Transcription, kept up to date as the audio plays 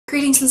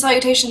Greetings and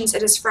salutations.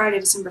 It is Friday,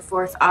 December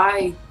 4th.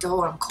 I'm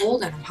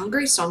cold and I'm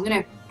hungry, so I'm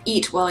gonna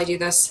eat while I do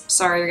this.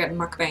 Sorry, you're getting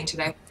mukbang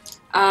today.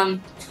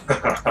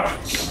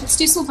 Let's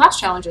do some class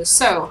challenges.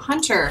 So,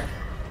 Hunter.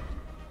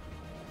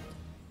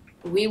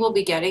 We will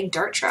be getting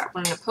Dart Trap.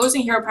 When an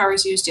opposing hero power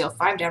is used, deal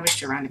 5 damage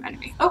to a random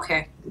enemy.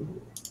 Okay.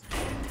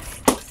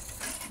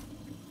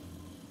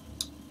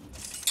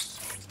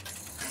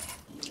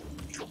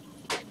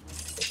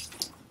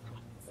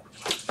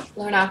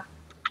 Luna.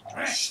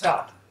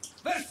 Stop.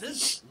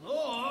 Versus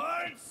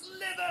Lord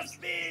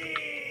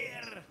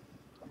Slitherspear!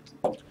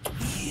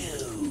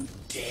 You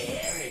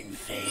dare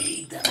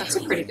invade the That's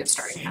a pretty good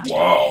starting match.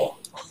 Wow.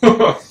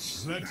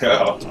 Let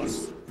Yeah.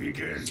 us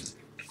begin.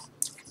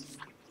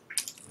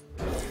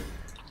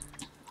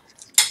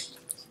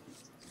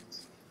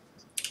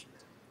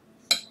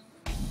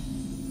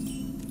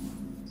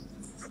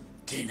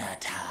 Dinner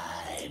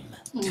time.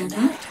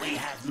 Tonight we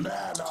have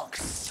Murloc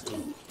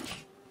soup.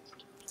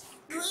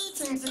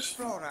 Greetings,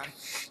 Explorer.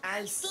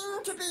 I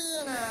seem to be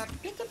in a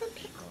bit of a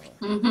pickle.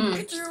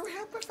 Could you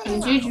help if I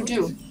Indeed you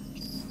do.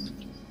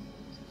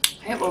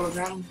 Okay, well we're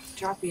gonna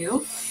drop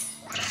you.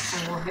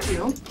 And we'll hit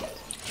you.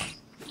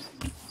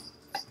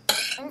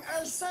 And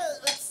I say,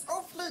 it's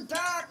awfully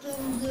dark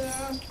in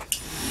here.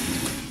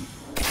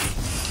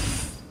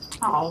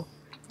 Oh,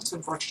 that's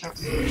unfortunate.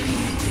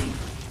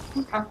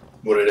 Okay.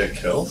 What did it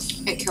kill?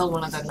 It killed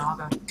one of the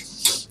Naga.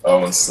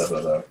 Oh, instead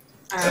of that.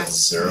 Alright.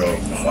 That's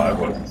 0-5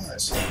 would have been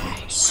nice.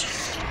 Nice.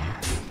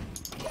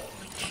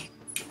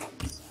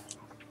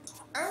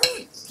 Oh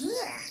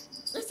dear.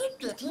 Is it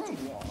getting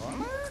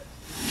warmer?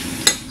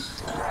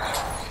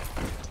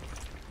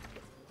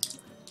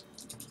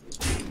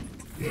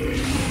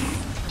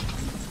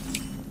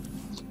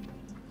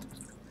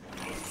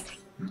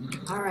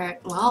 Alright,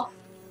 well,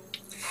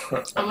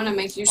 I'm gonna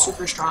make you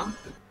super strong.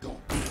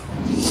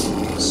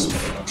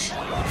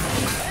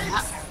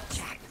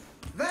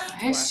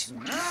 That Nice.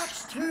 was not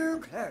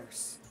too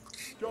close.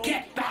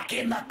 Get back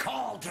in the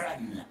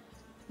cauldron!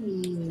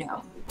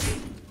 No.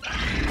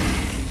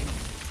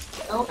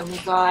 Oh, and we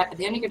got, at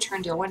the end of your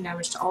turn, deal 1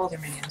 damage to all other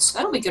minions. So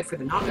that'll be good for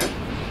the Naga.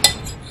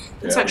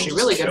 It's Yeah, actually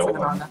we'll really just good for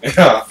kill the them.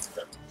 Naga.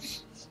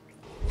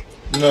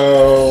 Yeah.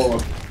 No.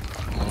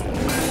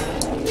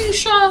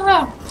 Misha!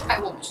 I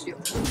won't miss you.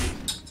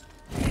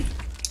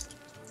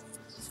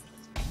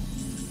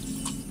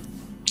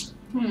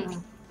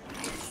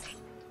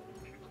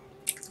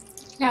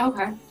 Yeah,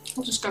 okay.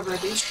 We'll just go over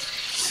these.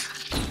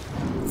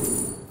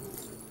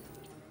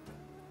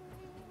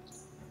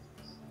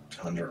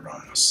 Thunder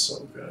Run is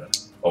so good.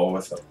 Oh,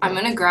 with it. I'm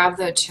gonna grab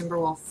the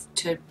Timberwolf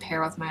to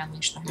pair with my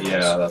Unleash the Heroes.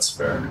 Yeah, that's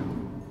fair.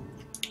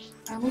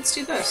 Let's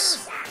do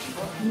this.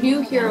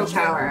 New hero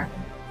power.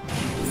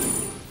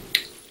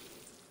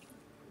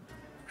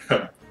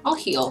 I'll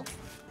heal.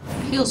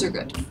 Heals are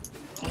good.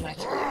 I'm gonna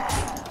kill you.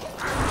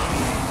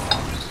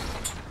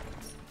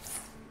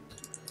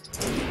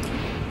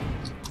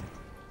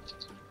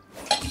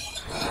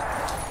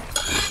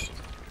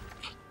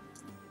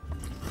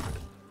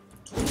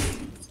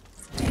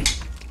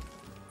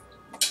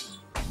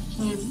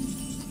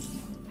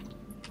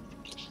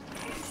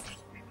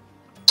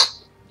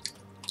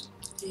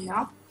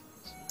 Yeah.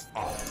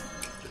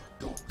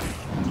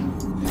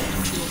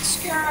 Shield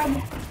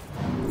Scarab.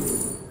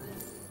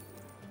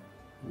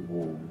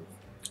 Ooh.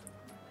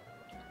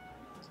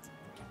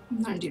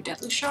 I'm gonna do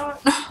Deadly Shot.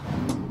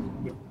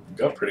 You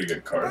got pretty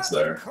good cards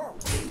there.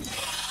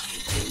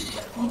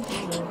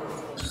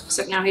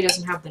 Except now he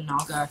doesn't have the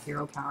Naga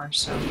hero power,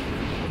 so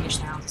Unleash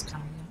the Hounds is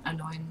kind of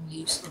annoyingly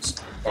useless.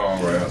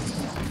 Oh, right.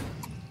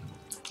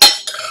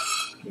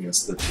 I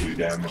guess the 2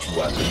 damage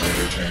weapon they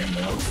return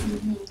now.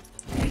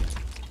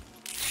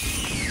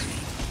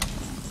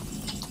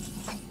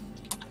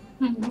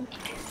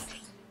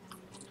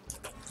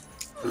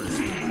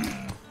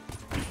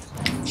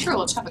 Sure,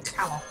 let's have a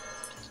cow.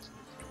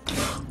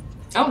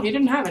 Oh, he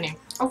didn't have any.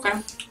 Okay.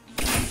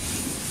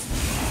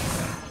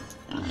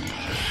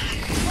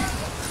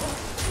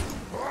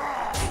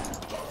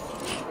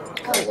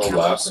 I'll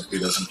laugh if he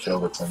doesn't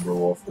kill the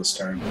Timberwolf this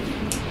turn.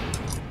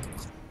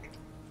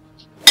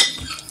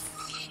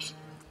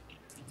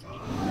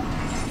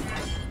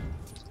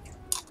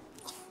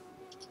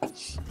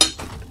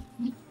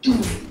 No,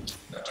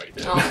 he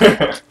didn't. Oh.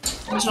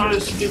 He's not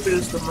as stupid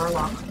as the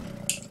Murloc.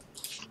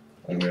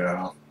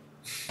 Yeah.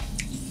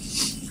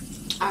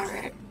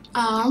 Alright.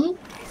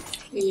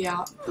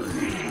 Yeah.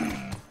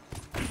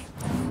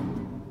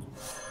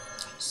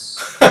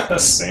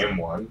 Same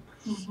one.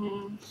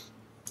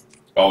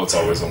 Oh, it's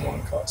always a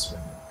 1 cost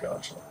menu.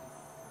 Gotcha.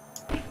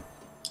 I'm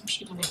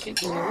actually gonna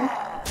hit you. And I'm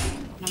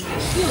gonna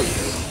heal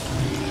you.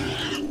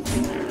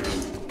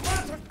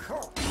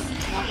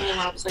 I don't really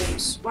want to play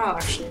this. Well,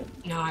 actually,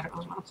 no, I don't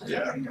really want to play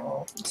Yeah, that.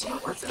 no. It's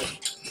not worth it.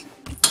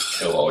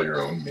 Kill all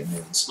your own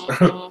minions.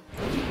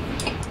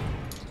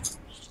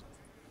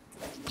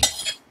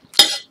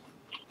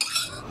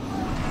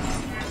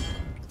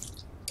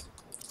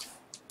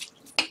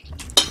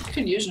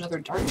 Could use another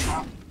Dart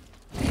Trap.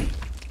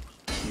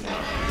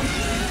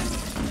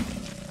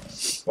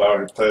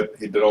 Wow,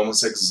 he did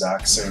almost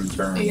exact same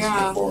turns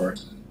before.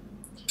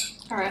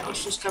 Alright,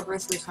 let's just cover a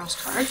 3-cost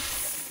card.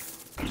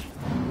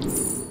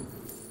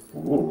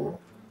 Ooh.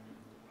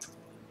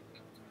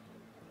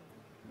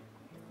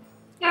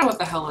 Yeah, what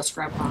the hell, let's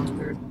grab Bronze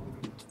Boot.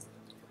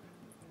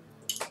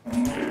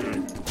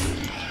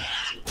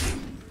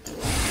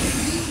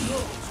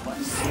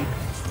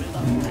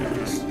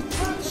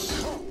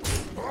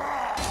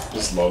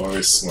 Just love how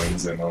he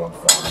swings in on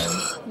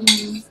fire.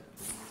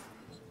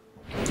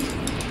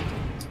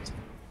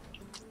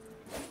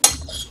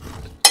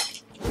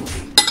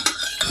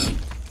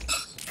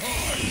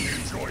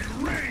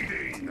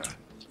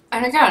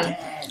 And again.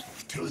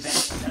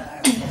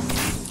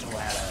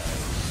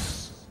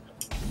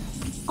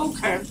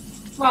 Okay.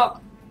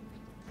 Well.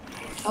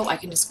 Oh, I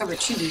can discover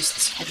 2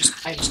 beasts. I just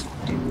have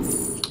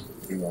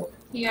to.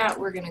 Yeah,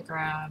 we're gonna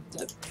grab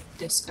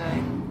this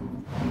guy.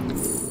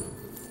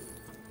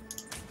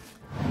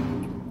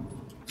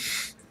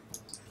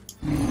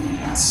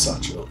 That's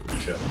such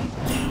overkill.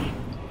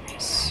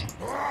 Nice.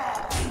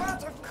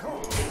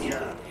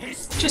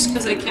 Just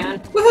because I can.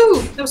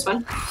 Woohoo! That was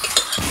fun.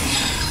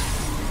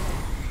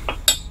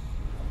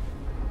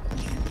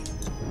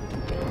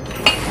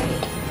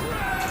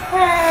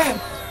 Hey!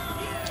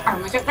 Oh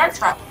my god, Dark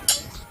Trap.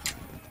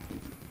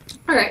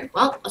 Alright,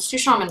 well, let's do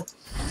Shaman.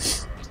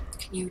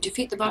 Can you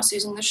defeat the boss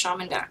using the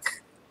Shaman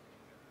deck?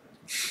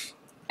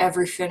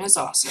 Every fin is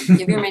awesome.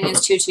 Give your minions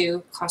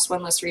 2/2, cost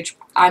 1 less for each.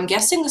 I'm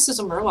guessing this is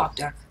a Murloc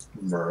deck.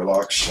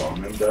 Murloc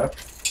Shaman deck?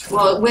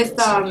 Well, with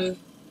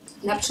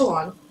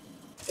Neptulon,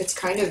 it's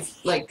kind of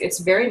like, it's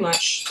very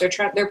much,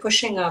 they're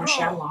pushing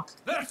Shamlock.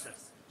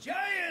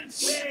 Giant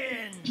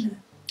fin!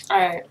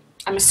 Alright,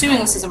 I'm assuming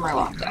this is a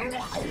Murloc deck.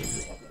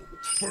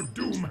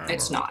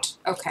 It's not.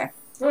 Okay.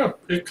 Oh,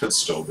 it could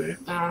still be.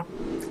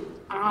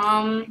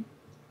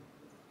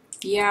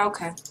 Yeah,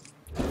 okay.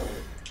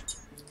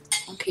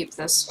 I'll keep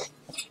this.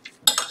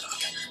 I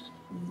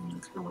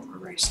don't want more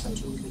rice.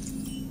 That's really good.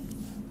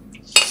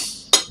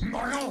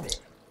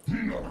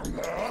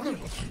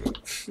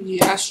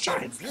 Yes,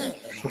 giant.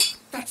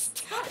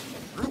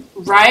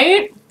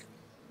 Right?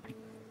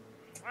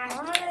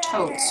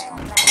 Toads.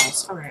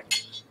 Oh,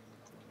 alright.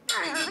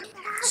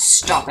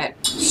 Stop it.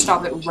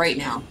 Stop it right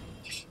now.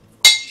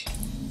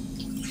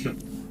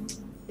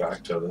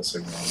 Back to this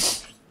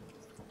again.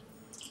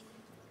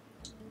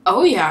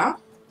 Oh, yeah.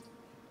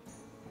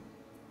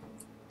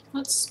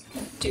 Let's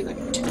do it.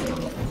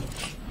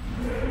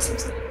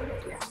 Seems like a good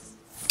idea.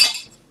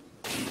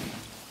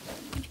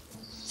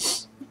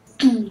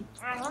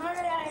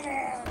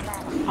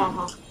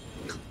 Uh-huh.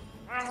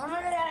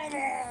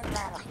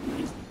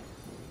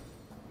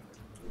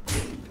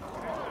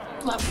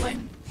 Lovely.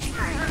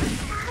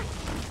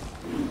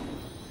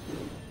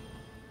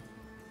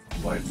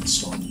 Lightning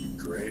storm would be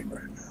great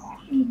right now.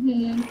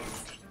 Mm-hmm.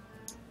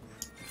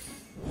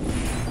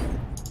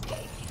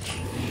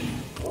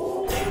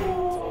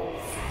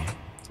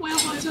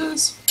 Whale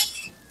noises.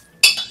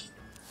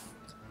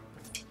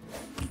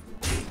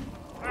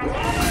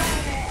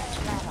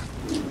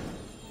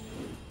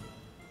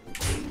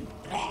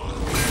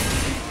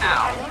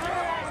 Ow.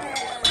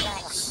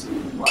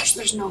 Watch,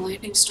 there's no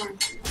lightning storm.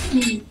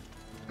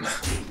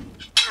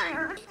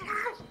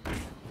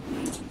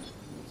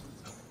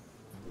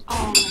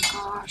 Oh my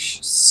gosh,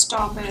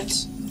 stop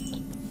it.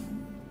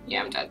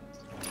 Yeah, I'm dead.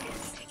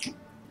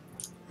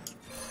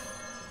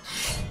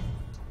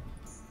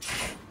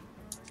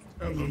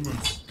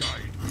 Elements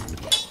guide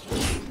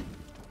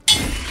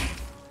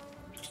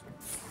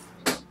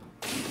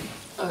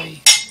Oy.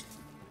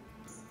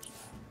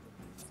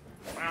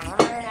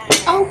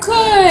 Oh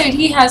good!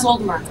 He has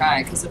old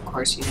Murkai, because of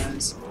course he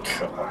does.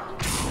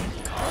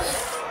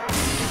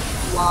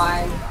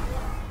 Why?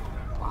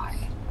 Why?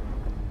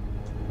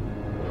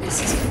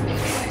 This is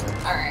amazing.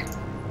 Alright.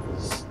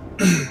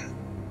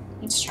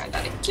 Let's try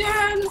that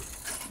again.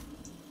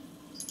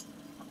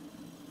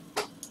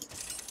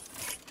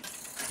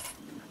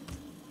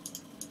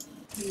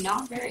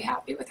 Not very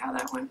happy with how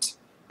that went.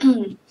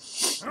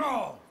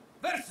 Roll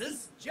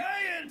versus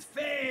Giant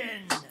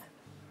Fin!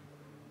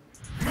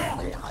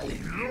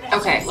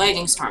 Okay,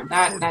 lightning storm.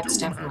 That's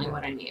definitely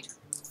what I need.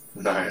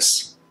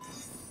 Nice.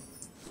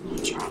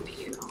 Drop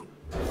you.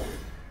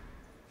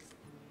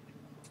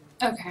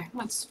 Okay,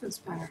 that's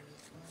better.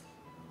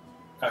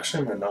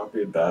 Actually, it might not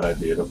be a bad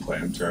idea to play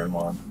him turn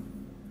 1.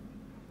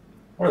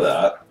 Or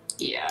that.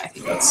 Yeah, I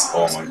think That's,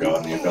 oh my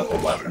god, you've got the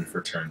weapon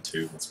for turn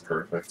 2. That's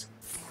perfect.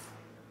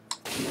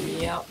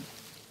 Yep.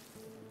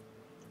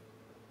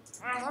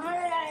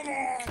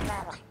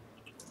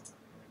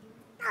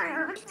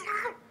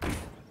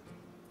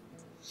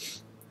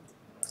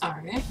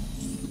 Alright.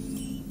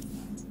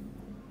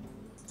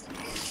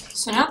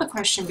 So now the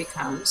question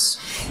becomes...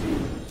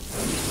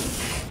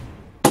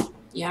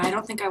 Yeah, I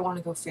don't think I want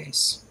to go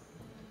face.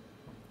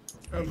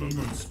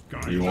 elements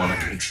guide. You want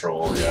to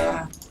control,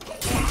 yeah.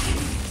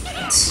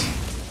 That's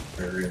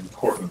very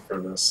important for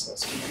this,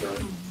 that's for sure.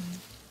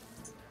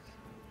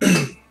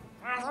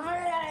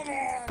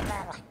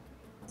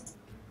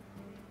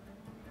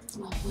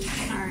 Lovely.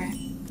 Alright.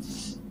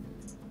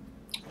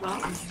 Well,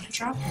 I'm gonna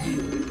drop you.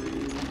 I'm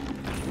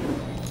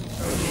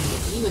gonna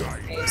hit you in the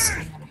face.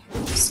 I'm gonna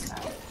hit this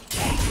guy.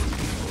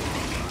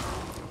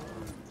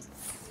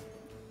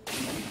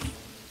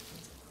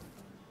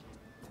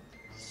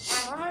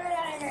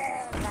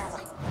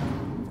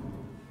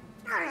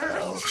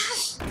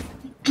 Ouch.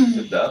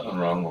 Did that in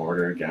the wrong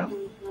order again.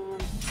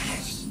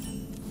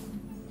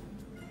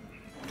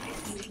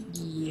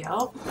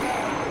 Yep.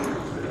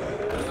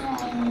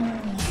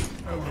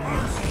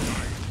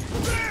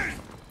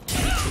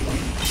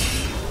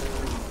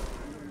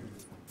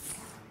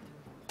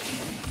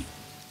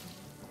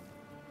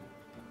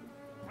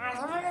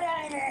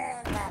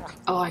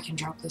 Oh, I can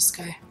drop this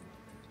guy.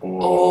 Whoa.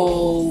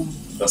 Oh,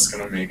 That's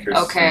gonna make your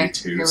Okay,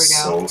 3-2 here we go.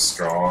 so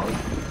strong.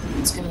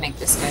 it's gonna make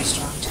this guy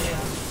strong too.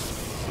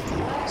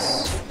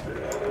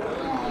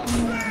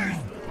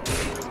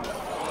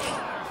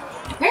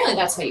 Apparently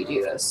that's how you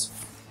do this.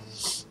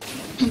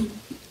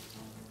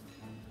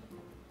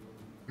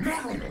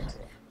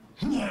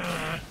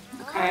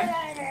 Okay,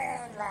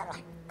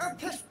 A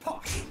piss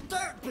posh,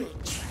 don't be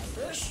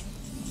childish.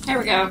 there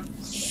we go.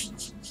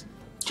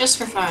 Just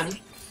for fun.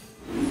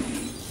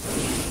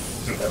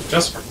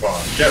 Just for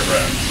fun. Get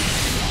wrecked.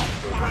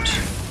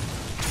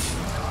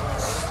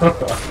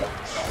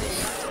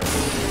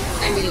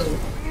 I mean,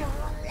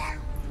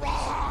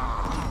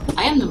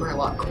 I am the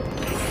Murloc.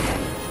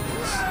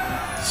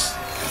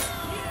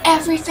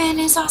 Every fan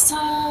is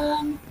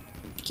awesome!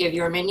 Give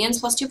your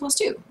minions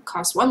 +2/+2.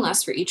 Cost 1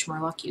 less for each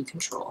Murloc you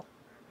control.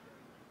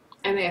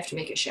 I may have to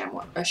make a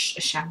Shamlock deck.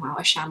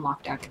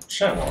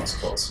 Shamwell's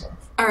close enough.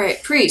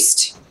 Alright,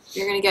 Priest.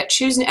 You're gonna get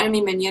choose an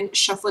enemy minion,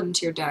 shuffle it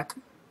into your deck.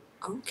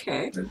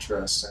 Okay.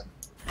 Interesting.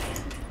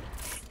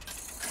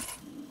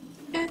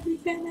 Every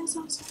fan is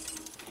awesome.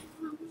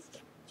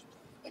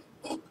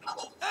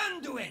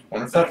 Undoing. I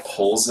wonder if that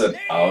pulls it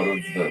out of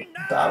the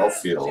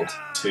battlefield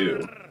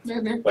too.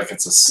 Maybe. Like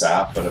it's a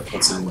sap, but it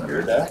puts it in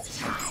your deck.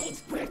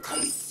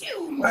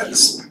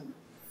 Nice.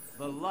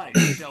 The light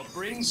shall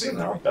bring So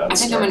victory. not bad. I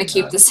think I'm gonna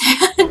keep start. this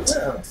hand.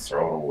 Yeah,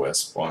 throw a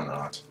wisp. Why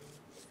not?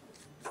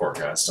 Poor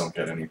guys don't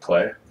get any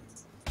play.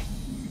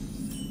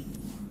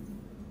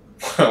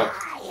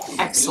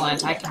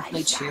 Excellent, I can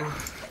play 2.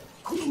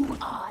 Who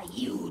are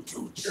you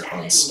to You're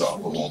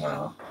unstoppable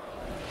now.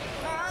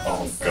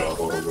 Oh god,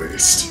 what a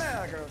waste.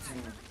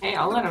 Hey,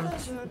 I'll let him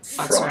futz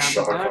Frost around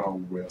shock with that. on a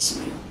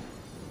wisp.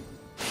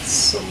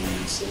 So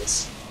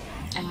useless.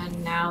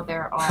 And now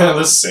they're all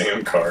The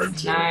same card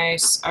too.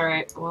 nice.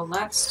 Alright, well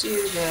let's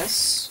do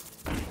this.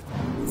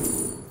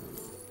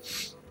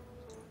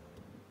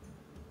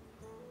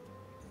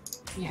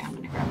 Yeah, I'm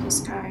gonna grab this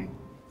guy.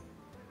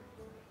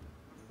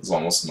 There's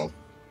almost no.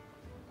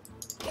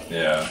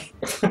 Yeah.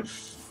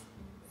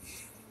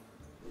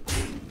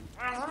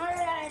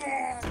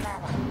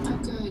 Oh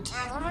good.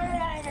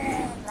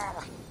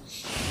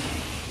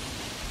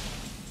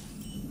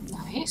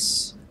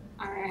 Nice.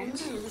 Alright.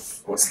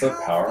 What's the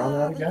power on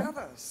that again?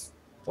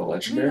 The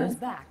legendary? Luna's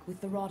back with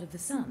the Rod of the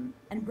Sun,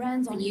 and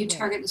Bran's on When his you way.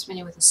 target this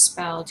minion with a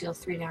spell, deal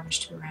 3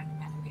 damage to a random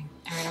enemy.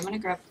 Alright, I'm gonna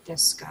grab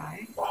this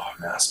guy. Oh,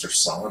 Master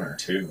Summoner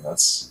too.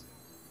 That's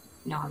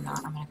No, I'm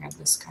not. I'm gonna grab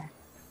this guy.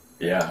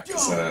 yeah,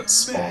 because then it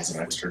spawns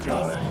an extra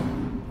guy.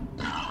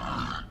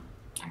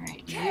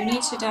 Alright, you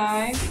need to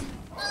die.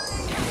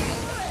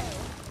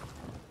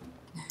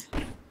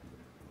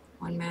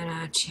 1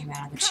 mana, 2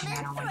 mana, the 2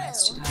 mana one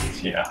needs to die.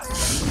 Yeah,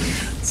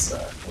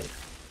 exactly.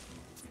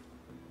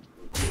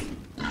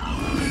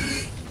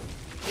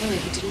 Really,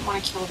 he didn't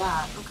want to kill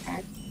that.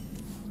 Okay.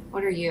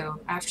 What are you?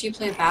 After you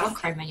play a battle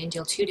cry minion,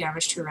 deal 2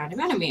 damage to a random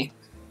enemy.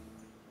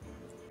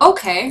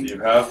 Okay. You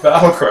have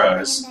battle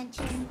cries.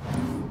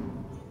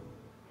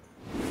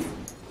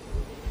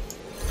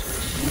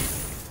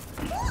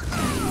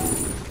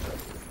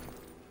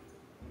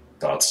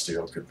 Dot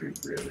Steel could be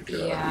really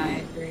good. Yeah, I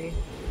agree.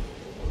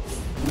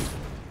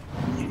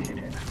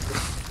 And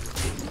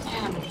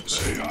I'm gonna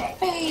hit you in the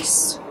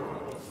face.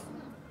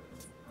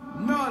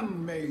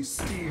 None may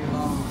steal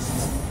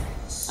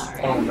us.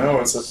 Alright. Oh no,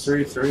 it's a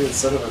 3-3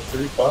 instead of a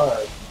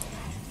 3-5.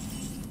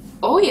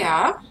 Oh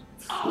yeah.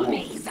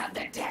 Armies of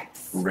the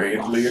depths.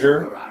 Raid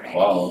leader?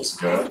 Wow, that's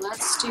good.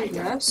 Let's do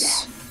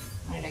this.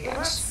 What did I get?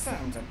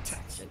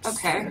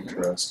 Okay.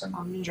 Interesting.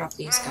 I'm gonna drop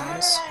these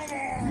guys. Hit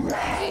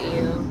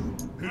you.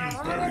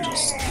 And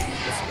just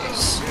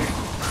this.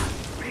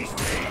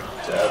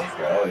 Dead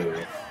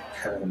value.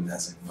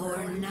 Nothing.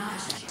 For not.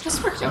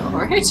 This worked out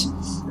alright.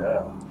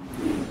 Yeah.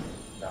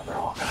 Now they're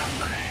all gonna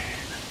upgrade.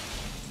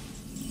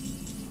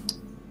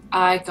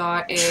 I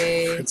got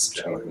a. It's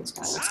jelly.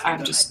 I'm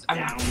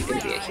not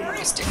gonna be a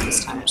humoristic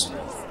this time. I'm just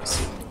gonna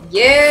focus.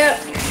 Yeah!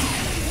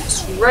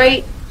 That's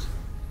right.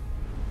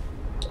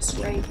 That's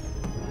right.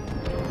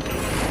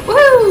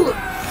 Woohoo!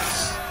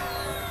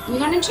 We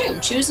got Entomb.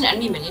 Choose an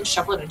enemy minion,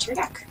 shuffle it into your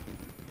deck.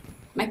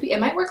 It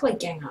might work like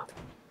Gang Up,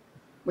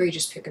 where you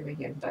just pick a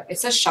minion, but it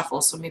says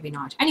shuffle, so maybe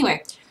not.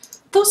 Anyway,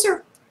 those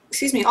are,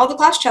 excuse me, all the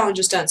class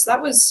challenges done, so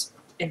that was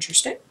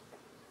interesting.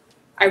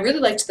 I really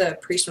liked the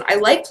priest one. I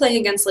like playing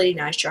against Lady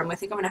Nightcharm. I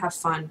think I'm going to have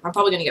fun. I'm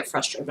probably going to get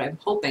frustrated, but I'm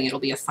hoping it'll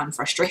be a fun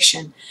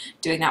frustration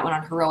doing that one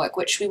on Heroic,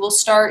 which we will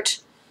start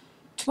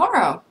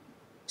tomorrow.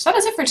 So that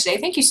is it for today.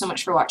 Thank you so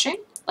much for watching.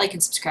 Like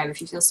and subscribe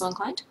if you feel so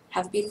inclined.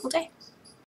 Have a beautiful day.